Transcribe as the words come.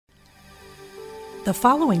The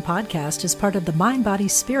following podcast is part of the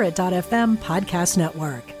MindBodySpirit.fm podcast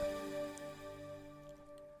network.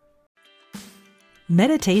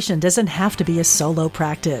 Meditation doesn't have to be a solo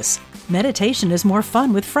practice. Meditation is more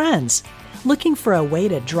fun with friends. Looking for a way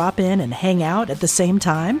to drop in and hang out at the same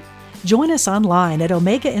time? Join us online at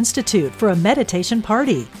Omega Institute for a meditation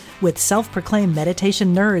party with self-proclaimed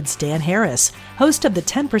meditation nerds Dan Harris, host of the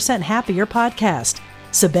 10% Happier podcast,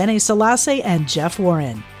 Sebene Selassie, and Jeff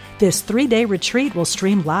Warren. This 3-day retreat will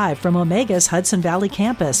stream live from Omega's Hudson Valley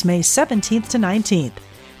campus May 17th to 19th.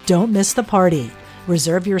 Don't miss the party.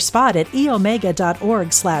 Reserve your spot at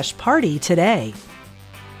eomega.org/party today.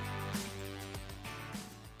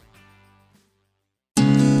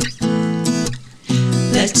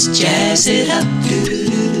 Let's jazz it up.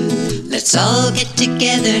 Let's all get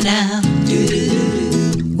together now.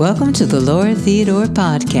 Welcome to the Laura Theodore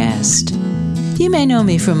Podcast. You may know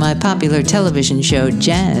me from my popular television show,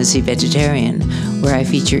 Jazzy Vegetarian, where I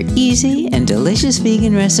feature easy and delicious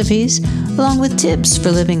vegan recipes, along with tips for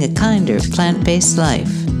living a kinder, plant-based life.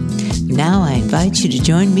 Now I invite you to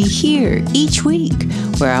join me here each week,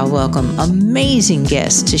 where I'll welcome amazing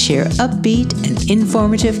guests to share upbeat and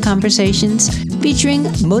informative conversations featuring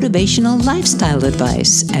motivational lifestyle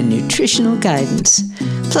advice and nutritional guidance,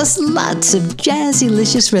 plus lots of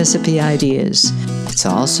jazzy-licious recipe ideas. It's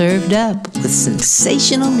all served up with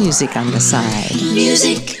sensational music on the side.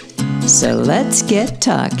 Music! So let's get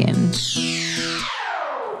talking.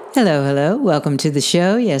 Hello. Welcome to the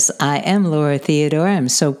show. Yes, I am Laura Theodore. I'm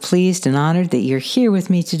so pleased and honored that you're here with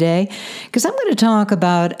me today because I'm going to talk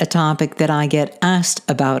about a topic that I get asked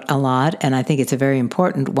about a lot, and I think it's a very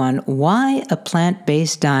important one. Why a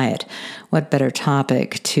plant-based diet? What better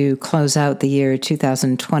topic to close out the year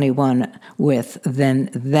 2021 with than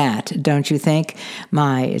that, don't you think?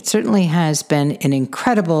 It certainly has been an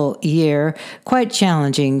incredible year, quite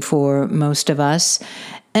challenging for most of us.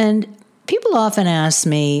 And people often ask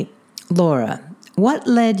me, Laura, what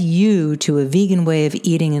led you to a vegan way of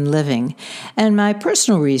eating and living? And my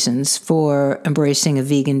personal reasons for embracing a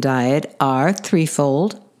vegan diet are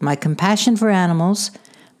threefold: my compassion for animals,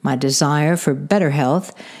 my desire for better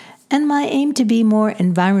health, and my aim to be more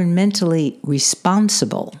environmentally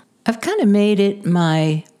responsible. I've kind of made it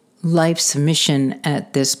my life's mission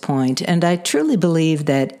at this point, and I truly believe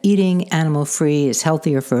that eating animal-free is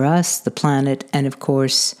healthier for us, the planet, and of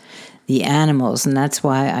course, the animals. And that's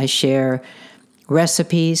why I share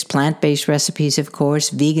recipes, plant-based recipes, of course,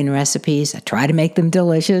 vegan recipes. I try to make them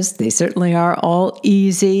delicious. They certainly are all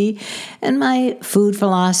easy. And my food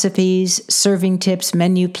philosophies, serving tips,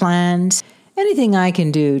 menu plans, anything I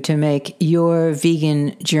can do to make your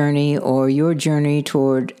vegan journey or your journey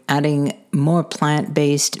toward adding more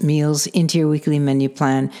plant-based meals into your weekly menu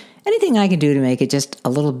plan, anything I can do to make it just a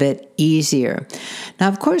little bit easier. Now,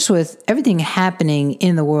 of course, with everything happening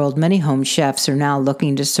in the world, many home chefs are now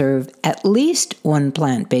looking to serve at least one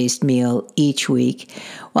plant-based meal each week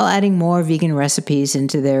while adding more vegan recipes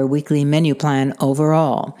into their weekly menu plan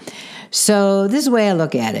overall. So this is the way I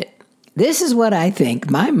look at it. This is what I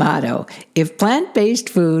think, my motto: if plant-based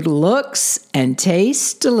food looks and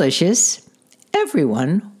tastes delicious,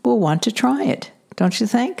 everyone will want to try it, don't you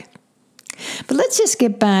think? But let's just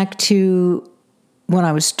get back to what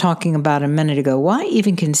I was talking about a minute ago. Why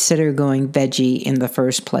even consider going veggie in the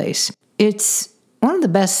first place? It's one of the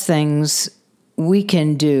best things we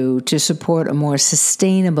can do to support a more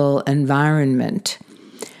sustainable environment.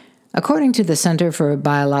 According to the Center for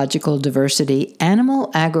Biological Diversity, animal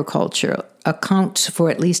agriculture accounts for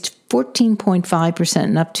at least 14.5%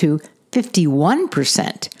 and up to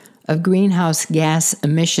 51% of greenhouse gas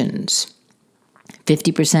emissions,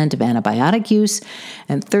 50% of antibiotic use,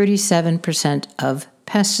 and 37% of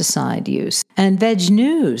pesticide use. And Veg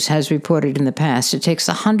News has reported in the past it takes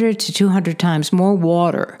 100 to 200 times more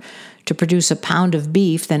water to produce a pound of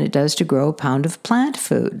beef than it does to grow a pound of plant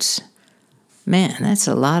foods. Man, that's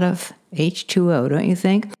a lot of H2O, don't you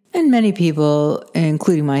think? And many people,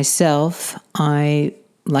 including myself, I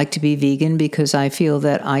like to be vegan because I feel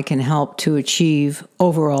that I can help to achieve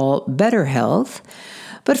overall better health.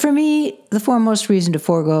 But for me, the foremost reason to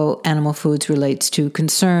forego animal foods relates to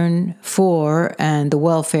concern for and the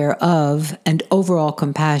welfare of and overall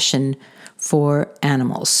compassion for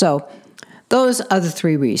animals. So those are the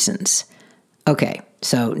three reasons. Okay,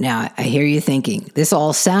 so now I hear you thinking, this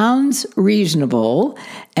all sounds reasonable,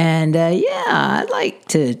 and I'd like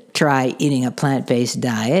to try eating a plant-based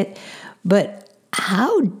diet, but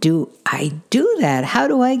how do I do that? How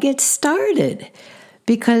do I get started?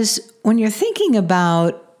 Because when you're thinking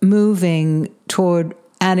about moving toward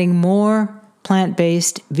adding more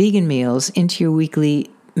plant-based vegan meals into your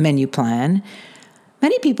weekly menu plan,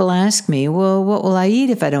 many people ask me, well, what will I eat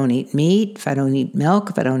if I don't eat meat, if I don't eat milk,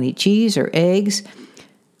 if I don't eat cheese or eggs?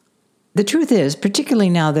 The truth is, particularly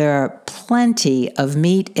now, there are plenty of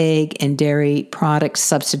meat, egg, and dairy product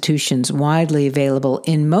substitutions widely available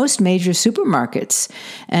in most major supermarkets,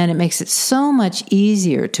 and it makes it so much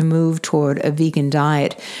easier to move toward a vegan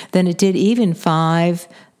diet than it did even 5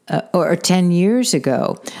 or 10 years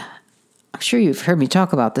ago. I'm sure you've heard me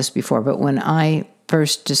talk about this before, but when I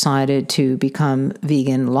first decided to become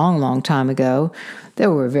vegan long time ago, there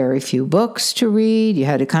were very few books to read. You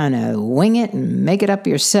had to kind of wing it and make it up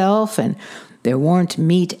yourself, and there weren't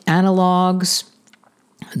meat analogs.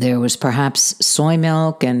 There was perhaps soy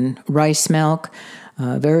milk and rice milk,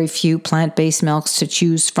 very few plant-based milks to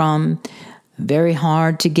choose from, very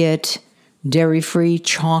hard to get dairy-free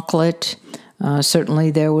chocolate.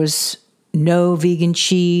 Certainly there was no vegan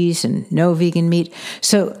cheese and no vegan meat.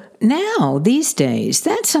 So now, these days,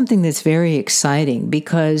 that's something that's very exciting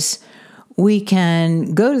because we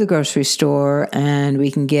can go to the grocery store and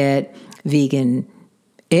we can get vegan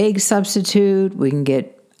egg substitute. We can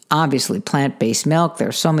get, obviously, plant-based milk. There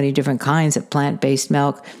are so many different kinds of plant-based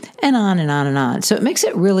milk, and on and on and on. So it makes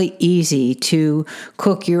it really easy to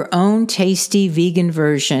cook your own tasty vegan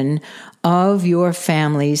version of your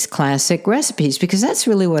family's classic recipes, because that's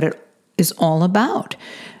really what it is all about.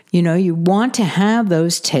 You know, you want to have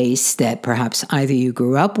those tastes that perhaps either you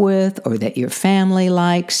grew up with or that your family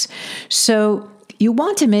likes. So you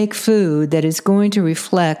want to make food that is going to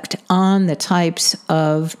reflect on the types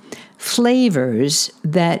of flavors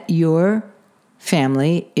that your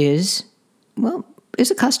family is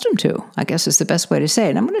accustomed to, I guess is the best way to say it.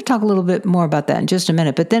 And I'm going to talk a little bit more about that in just a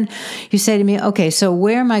minute. But then you say to me, okay, so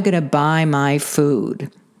where am I going to buy my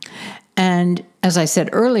food? And as I said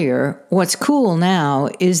earlier, what's cool now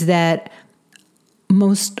is that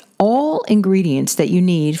most all ingredients that you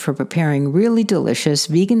need for preparing really delicious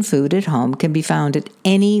vegan food at home can be found at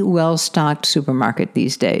any well-stocked supermarket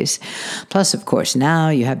these days. Plus, of course, now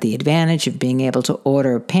you have the advantage of being able to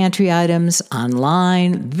order pantry items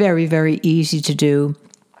online. Very, very easy to do.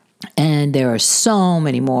 And there are so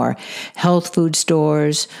many more health food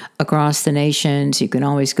stores across the nations. You can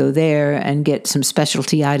always go there and get some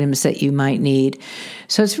specialty items that you might need.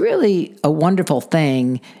 So it's really a wonderful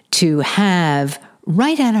thing to have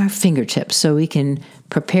right at our fingertips so we can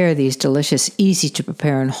prepare these delicious, easy to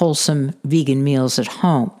prepare and wholesome vegan meals at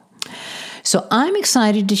home. So I'm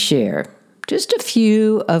excited to share just a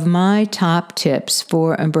few of my top tips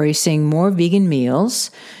for embracing more vegan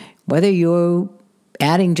meals, whether you're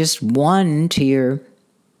adding just one to your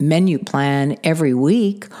menu plan every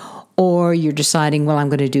week, or you're deciding, well, I'm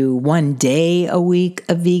going to do 1 day a week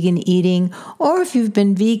of vegan eating, or if you've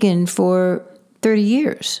been vegan for 30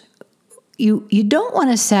 years. You don't want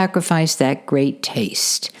to sacrifice that great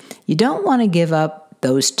taste. You don't want to give up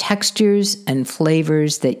those textures and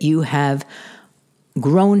flavors that you have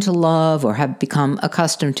grown to love or have become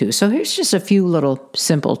accustomed to. So here's just a few little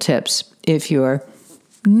simple tips if you're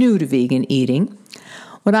new to vegan eating.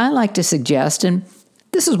 What I like to suggest, and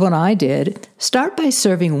this is what I did, start by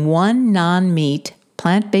serving one non-meat,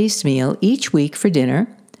 plant-based meal each week for dinner,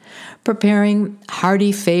 preparing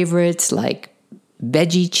hearty favorites like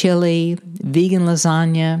veggie chili, vegan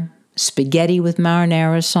lasagna, spaghetti with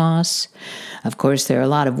marinara sauce. Of course, there are a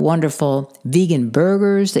lot of wonderful vegan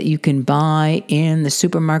burgers that you can buy in the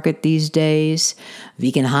supermarket these days,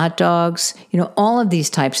 vegan hot dogs, all of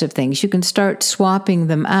these types of things. You can start swapping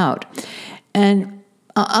them out. And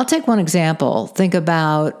I'll take one example. Think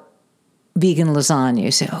about vegan lasagna.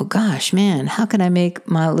 You say, oh gosh, man, how can I make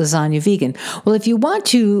my lasagna vegan? Well, if you want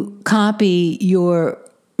to copy your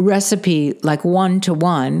recipe like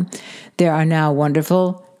 1-to-1, there are now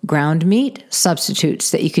wonderful ground meat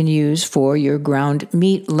substitutes that you can use for your ground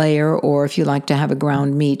meat layer, or if you like to have a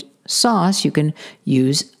ground meat sauce, you can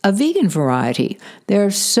use a vegan variety. There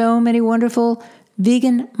are so many wonderful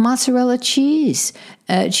vegan mozzarella cheese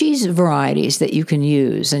varieties that you can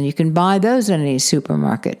use, and you can buy those in any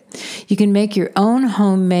supermarket. You can make your own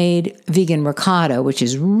homemade vegan ricotta, which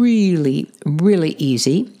is really, really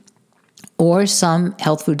easy, or some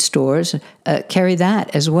health food stores carry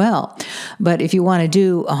that as well. But if you want to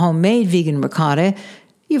do a homemade vegan ricotta,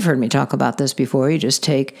 you've heard me talk about this before. You just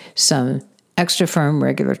take some extra firm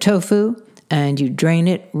regular tofu and you drain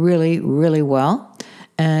it really, really well,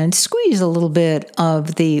 and squeeze a little bit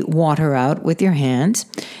of the water out with your hands.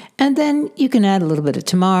 And then you can add a little bit of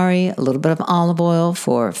tamari, a little bit of olive oil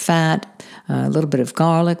for fat, a little bit of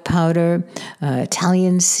garlic powder,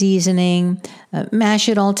 Italian seasoning, mash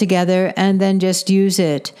it all together, and then just use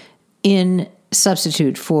it in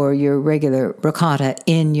substitute for your regular ricotta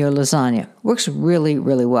in your lasagna. Works really,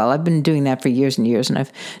 really well. I've been doing that for years and years, and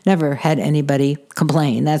I've never had anybody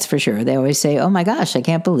complain, that's for sure. They always say, oh my gosh, I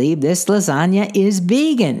can't believe this lasagna is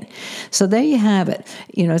vegan. So there you have it.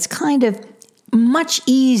 It's kind of much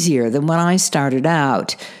easier than when I started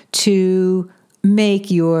out to make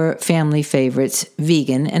your family favorites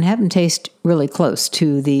vegan and have them taste really close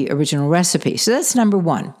to the original recipe. So that's number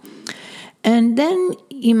one. And then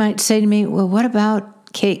you might say to me, well, what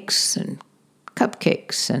about cakes and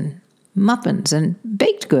cupcakes and muffins and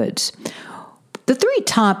baked goods? The three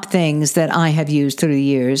top things that I have used through the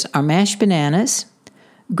years are mashed bananas,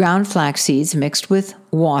 ground flax seeds mixed with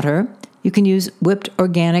water. You can use whipped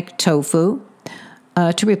organic tofu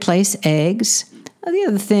to replace eggs. The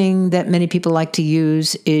other thing that many people like to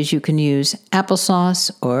use is you can use applesauce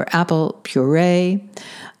or apple puree.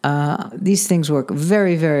 These things work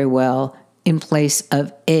very, very well in place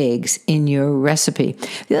of eggs in your recipe.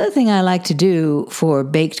 The other thing I like to do for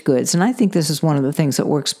baked goods, and I think this is one of the things that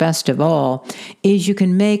works best of all, is you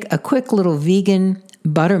can make a quick little vegan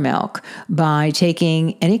buttermilk by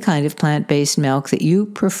taking any kind of plant-based milk that you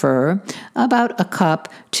prefer, about a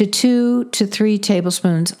cup to 2 to 3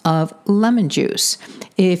 tablespoons of lemon juice.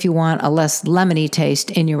 If you want a less lemony taste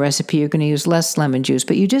in your recipe, you're going to use less lemon juice,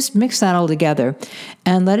 but you just mix that all together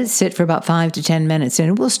and let it sit for about 5 to 10 minutes, and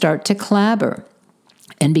it will start to clabber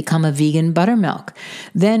and become a vegan buttermilk.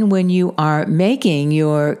 Then when you are making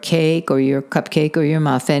your cake or your cupcake or your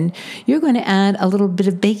muffin, you're going to add a little bit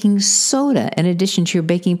of baking soda in addition to your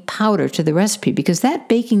baking powder to the recipe, because that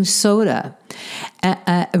baking soda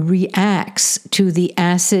reacts to the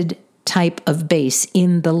acid type of base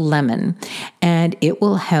in the lemon, and it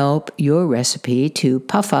will help your recipe to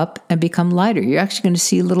puff up and become lighter. You're actually going to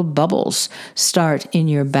see little bubbles start in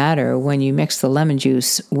your batter when you mix the lemon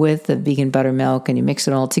juice with the vegan buttermilk and you mix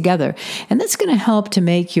it all together. And that's going to help to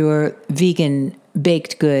make your vegan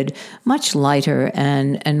baked good much lighter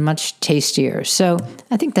and much tastier. So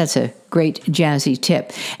I think that's a great jazzy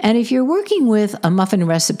tip. And if you're working with a muffin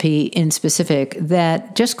recipe in specific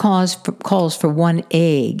that just calls for one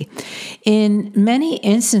egg, in many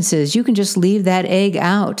instances you can just leave that egg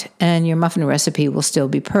out and your muffin recipe will still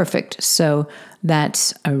be perfect. So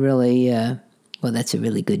that's a really that's a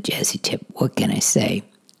really good jazzy tip. What can I say?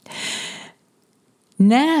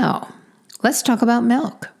 Now, let's talk about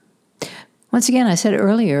milk. Once again, I said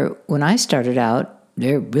earlier, when I started out,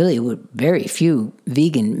 there really were very few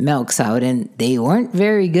vegan milks out, and they weren't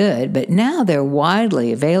very good, but now they're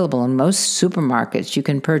widely available in most supermarkets. You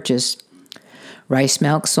can purchase rice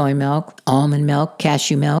milk, soy milk, almond milk,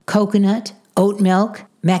 cashew milk, coconut, oat milk,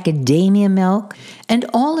 macadamia milk, and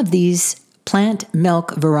all of these plant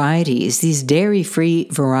milk varieties, these dairy-free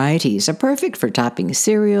varieties, are perfect for topping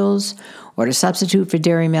cereals or to substitute for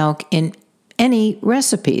dairy milk in any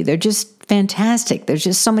recipe. They're just fantastic. There's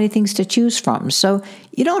just so many things to choose from. So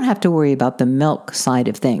you don't have to worry about the milk side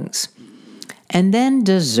of things. And then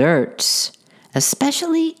desserts,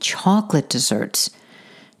 especially chocolate desserts.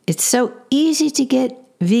 It's so easy to get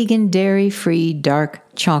vegan, dairy-free dark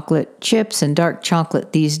chocolate chips and dark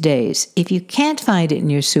chocolate these days. If you can't find it in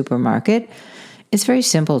your supermarket, it's very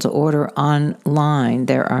simple to order online.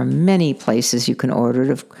 There are many places you can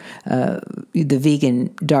order the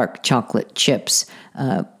vegan dark chocolate chips.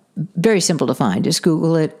 Very simple to find. Just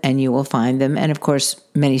Google it and you will find them. And of course,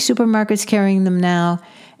 many supermarkets carrying them now,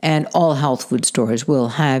 and all health food stores will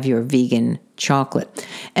have your vegan chocolate.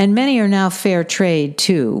 And many are now fair trade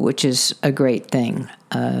too, which is a great thing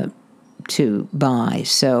to buy.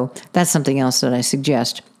 So that's something else that I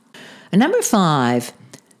suggest. And number 5,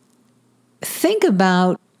 think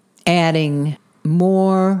about adding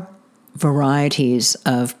more varieties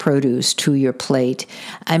of produce to your plate.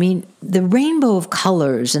 I mean, the rainbow of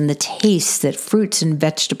colors and the tastes that fruits and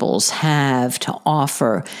vegetables have to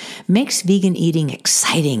offer makes vegan eating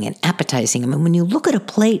exciting and appetizing. I mean, when you look at a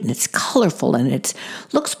plate and it's colorful and it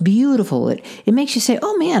looks beautiful, it makes you say,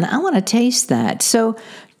 oh man, I want to taste that. So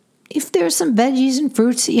if there's some veggies and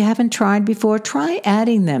fruits that you haven't tried before, try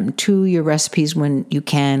adding them to your recipes when you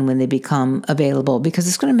can, when they become available, because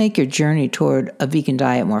it's going to make your journey toward a vegan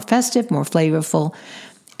diet more festive, more flavorful,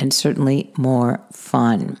 and certainly more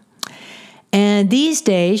fun. And these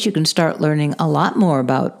days, you can start learning a lot more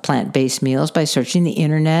about plant-based meals by searching the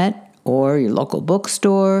internet or your local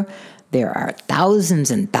bookstore. There are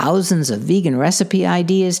thousands and thousands of vegan recipe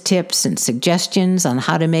ideas, tips, and suggestions on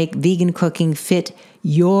how to make vegan cooking fit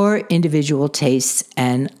your individual tastes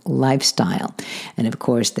and lifestyle. And of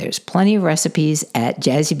course, there's plenty of recipes at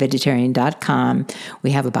jazzyvegetarian.com.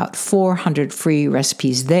 We have about 400 free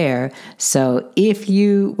recipes there. So if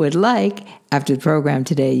you would like, after the program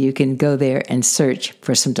today, you can go there and search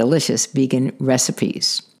for some delicious vegan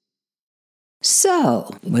recipes.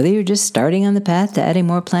 So, whether you're just starting on the path to adding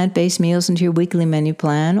more plant-based meals into your weekly menu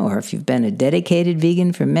plan, or if you've been a dedicated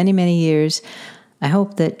vegan for many, many years, I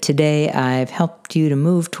hope that today I've helped you to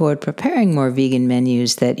move toward preparing more vegan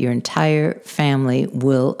menus that your entire family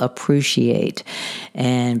will appreciate.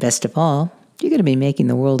 And best of all, you're going to be making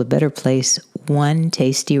the world a better place, one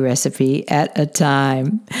tasty recipe at a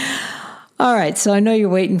time. All right, so I know you're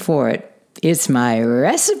waiting for it. It's my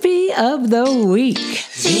recipe of the week.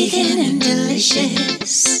 Vegan and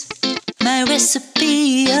delicious. My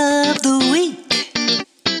recipe of the week.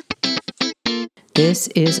 This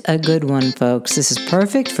is a good one, folks. This is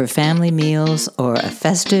perfect for family meals or a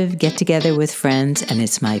festive get-together with friends, and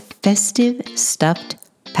it's my festive stuffed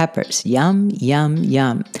peppers. Yum, yum,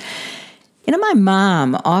 yum. You know, my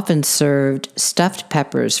mom often served stuffed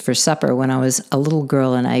peppers for supper when I was a little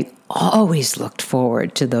girl, and I always looked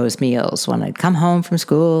forward to those meals. When I'd come home from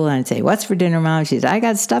school and I'd say, "What's for dinner, Mom?" She'd say, "I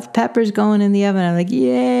got stuffed peppers going in the oven." I'm like,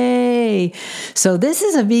 yay! So this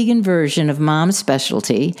is a vegan version of Mom's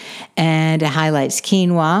specialty, and it highlights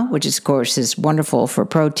quinoa, which of course is wonderful for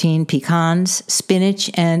protein, pecans, spinach,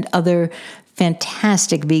 and other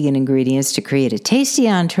fantastic vegan ingredients to create a tasty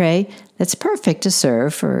entree that's perfect to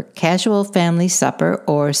serve for a casual family supper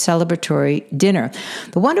or celebratory dinner.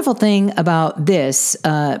 The wonderful thing about this,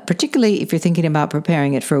 particularly if you're thinking about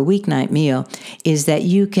preparing it for a weeknight meal, is that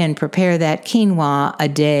you can prepare that quinoa a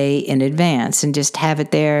day in advance and just have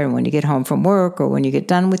it there. And when you get home from work or when you get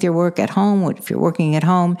done with your work at home, if you're working at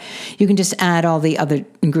home, you can just add all the other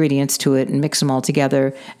ingredients to it and mix them all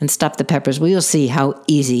together and stuff the peppers. Well, you'll see how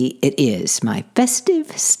easy it is. My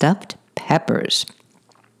festive stuffed peppers.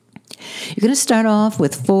 You're going to start off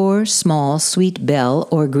with 4 small sweet bell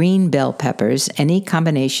or green bell peppers, any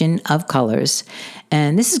combination of colors.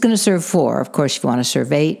 And this is going to serve 4. Of course, if you want to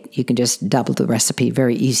serve 8, you can just double the recipe.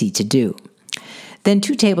 Very easy to do. Then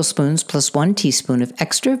 2 tablespoons plus 1 teaspoon of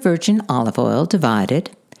extra virgin olive oil divided,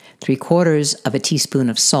 3/4 of a teaspoon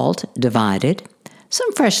of salt divided,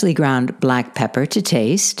 some freshly ground black pepper to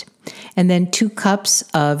taste, and then 2 cups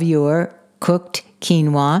of your cooked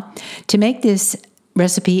quinoa. To make this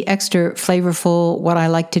recipe extra flavorful, what I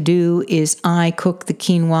like to do is I cook the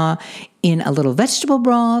quinoa in a little vegetable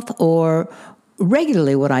broth, or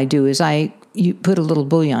regularly what I do is you put a little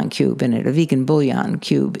bouillon cube in it, a vegan bouillon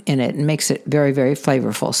cube in it, and makes it very, very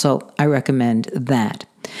flavorful. So I recommend that.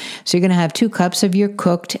 So you're going to have 2 cups of your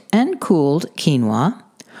cooked and cooled quinoa,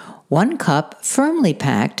 1 cup firmly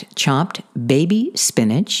packed chopped baby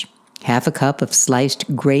spinach, 1/2 cup of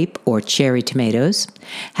sliced grape or cherry tomatoes,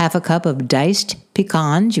 1/2 cup of diced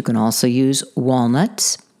pecans, you can also use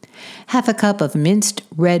walnuts, 1/2 cup of minced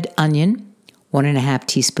red onion, 1.5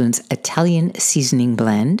 teaspoons Italian seasoning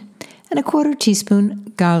blend, and 1/4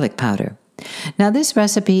 teaspoon garlic powder. Now, this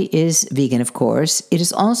recipe is vegan, of course. It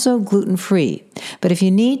is also gluten-free, but if you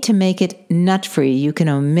need to make it nut-free, you can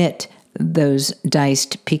omit those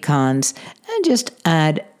diced pecans and just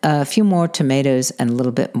add a few more tomatoes and a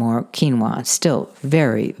little bit more quinoa. Still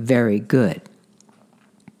very, very good.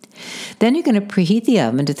 Then you're going to preheat the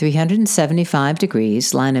oven to 375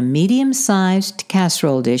 degrees, line a medium-sized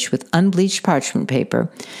casserole dish with unbleached parchment paper,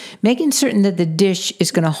 making certain that the dish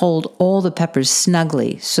is going to hold all the peppers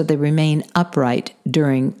snugly so they remain upright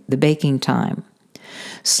during the baking time.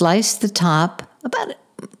 Slice the top about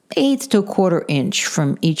 1/8 to 1/4 inch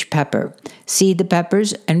from each pepper. Seed the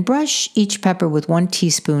peppers and brush each pepper with 1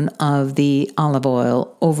 teaspoon of the olive oil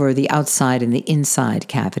over the outside and the inside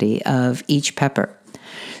cavity of each pepper.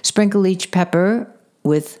 Sprinkle each pepper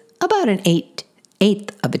with about an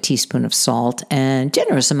eighth of a teaspoon of salt and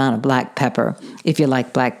generous amount of black pepper if you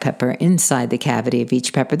like black pepper inside the cavity of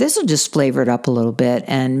each pepper. This will just flavor it up a little bit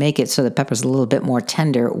and make it so the pepper's a little bit more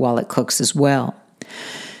tender while it cooks as well.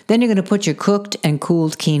 Then you're going to put your cooked and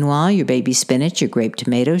cooled quinoa, your baby spinach, your grape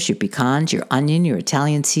tomatoes, your pecans, your onion, your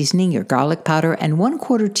Italian seasoning, your garlic powder, and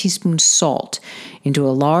 1/4 teaspoon salt into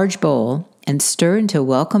a large bowl and stir until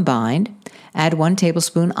well combined. Add 1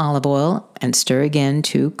 tablespoon olive oil and stir again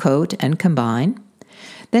to coat and combine.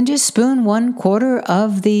 Then just spoon 1/4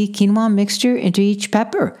 of the quinoa mixture into each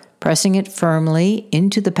pepper, pressing it firmly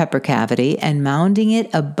into the pepper cavity and mounding it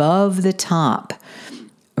above the top.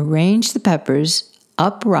 Arrange the peppers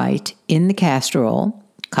upright in the casserole,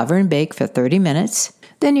 Cover and bake for 30 minutes.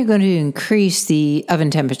 Then you're going to increase the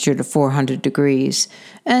oven temperature to 400 degrees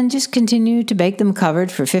and just continue to bake them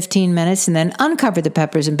covered for 15 minutes and then uncover the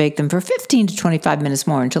peppers and bake them for 15 to 25 minutes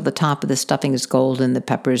more until the top of the stuffing is golden. The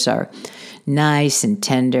peppers are nice and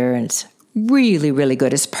tender, and it's really, really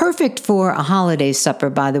good. It's perfect for a holiday supper,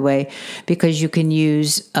 by the way, because you can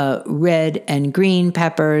use red and green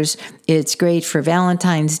peppers. It's great for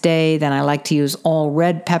Valentine's Day. Then I like to use all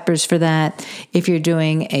red peppers for that. If you're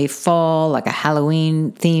doing a fall, like a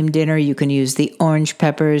Halloween themed dinner, you can use the orange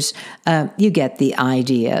peppers. You get the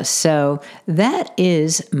idea. So that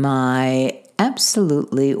is my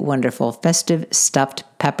absolutely wonderful festive stuffed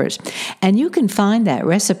peppers. And you can find that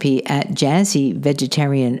recipe at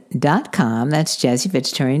jazzyvegetarian.com. That's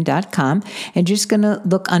jazzyvegetarian.com. And you're just going to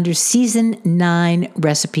look under Season 9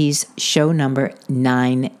 Recipes, show number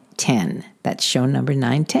 910. That's show number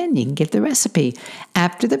 910. You can get the recipe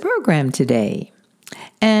after the program today.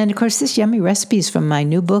 And, of course, this yummy recipe is from my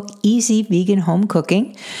new book, Easy Vegan Home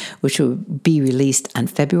Cooking, which will be released on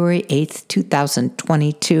February 8th,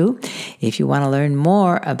 2022. If you want to learn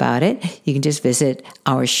more about it, you can just visit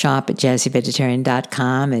our shop at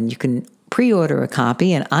jazzyvegetarian.com, and you can pre-order a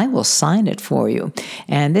copy, and I will sign it for you.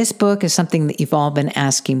 And this book is something that you've all been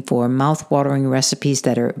asking for, mouth-watering recipes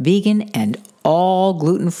that are vegan and all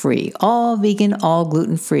gluten-free. All vegan, all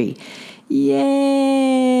gluten-free.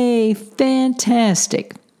 Yay!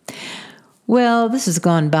 Fantastic. Well, this has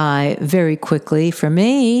gone by very quickly for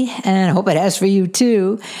me, and I hope it has for you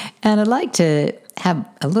too. And I'd like to have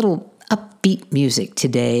a little upbeat music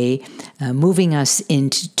today, moving us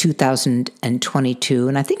into 2022.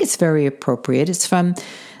 And I think it's very appropriate. It's from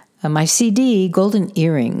my CD, Golden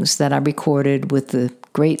Earrings, that I recorded with the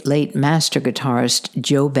great late master guitarist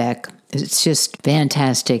Joe Beck. It's just a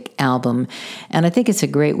fantastic album, and I think it's a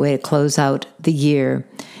great way to close out the year.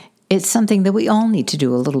 It's something that we all need to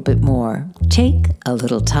do a little bit more. Take a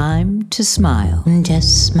little time to smile.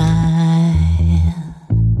 Just smile.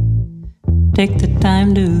 Take the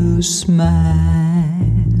time to smile.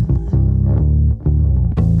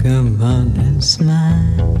 Come on and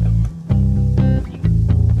smile.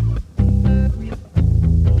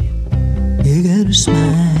 You gotta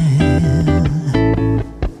smile.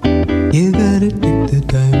 You gotta take the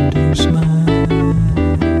time to smile.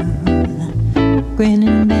 Grin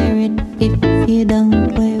and bear it if you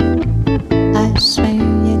don't wear it. I swear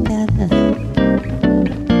you gotta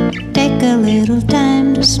take a little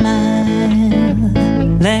time to smile.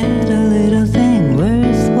 Let a little thing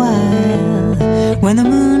worthwhile. When the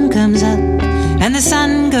moon comes up and the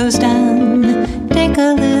sun goes down, take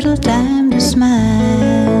a little time to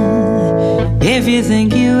smile. If you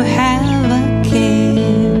think you have a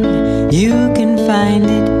care, you can find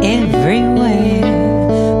it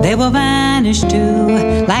everywhere. They will vanish too,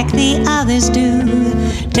 like the others do.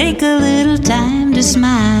 Take a little time to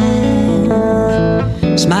smile.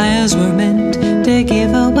 Smiles were meant to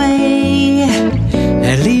give away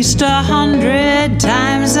at least 100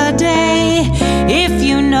 times a day. If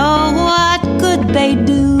you know what good they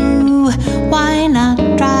do, why not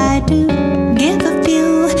try to give a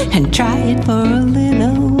few and try it for a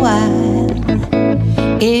little while?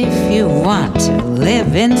 If you want to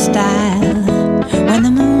live in style, when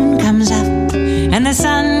the moon comes up and the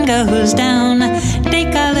sun goes down,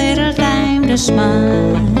 take a little time to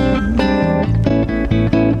smile.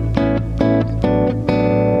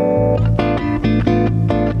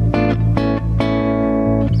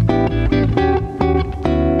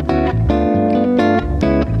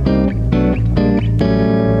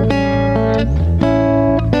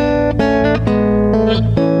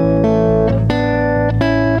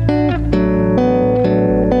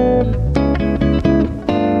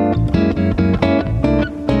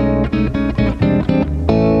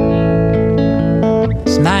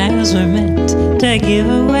 Smiles were meant to give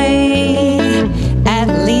away at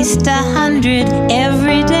least 100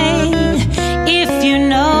 every day. If you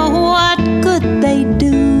know what good they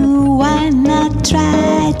do, why not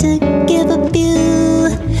try to give a few?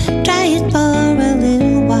 Try it for a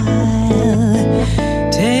little while.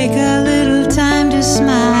 Take a little time to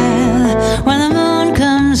smile. When the moon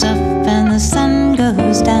comes up and the sun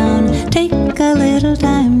goes down, take a little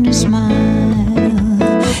time to smile.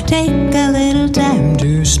 Take a little time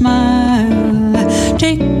to smile.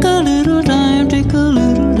 Take a little time, take a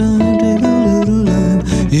little time, take a little time.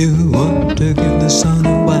 You want to give the sun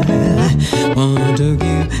a while, want to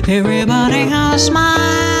give everybody a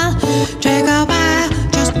smile. Take a while,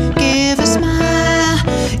 just give a smile.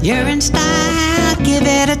 You're in style, give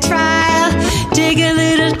it a trial. Take a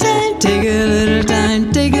little time, take a little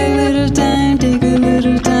time, take a little time, take a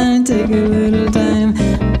little time, take a little time.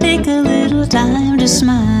 Take a little time to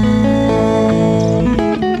smile.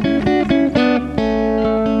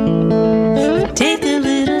 Take a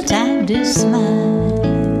little time to smile.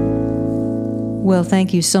 Well,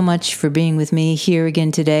 thank you so much for being with me here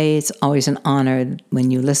again today. It's always an honor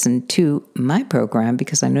when you listen to my program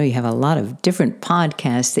because I know you have a lot of different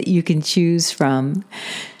podcasts that you can choose from.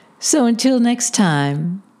 So until next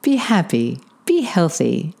time, be happy, be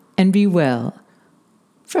healthy, and be well.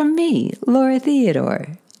 From me, Laura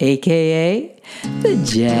Theodore, a.k.a. the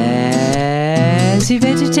Jazzy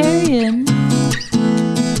Vegetarian.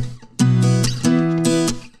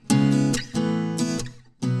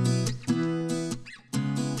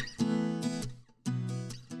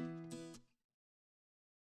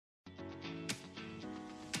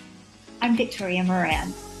 I'm Victoria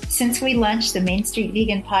Moran. Since we launched the Main Street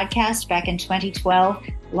Vegan podcast back in 2012,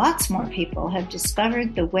 lots more people have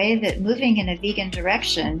discovered the way that moving in a vegan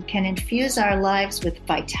direction can infuse our lives with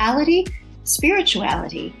vitality,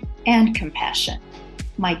 spirituality, and compassion.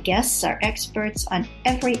 My guests are experts on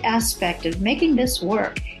every aspect of making this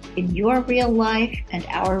work in your real life and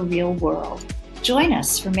our real world. Join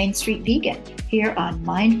us for Main Street Vegan here on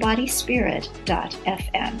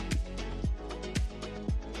mindbodyspirit.fm.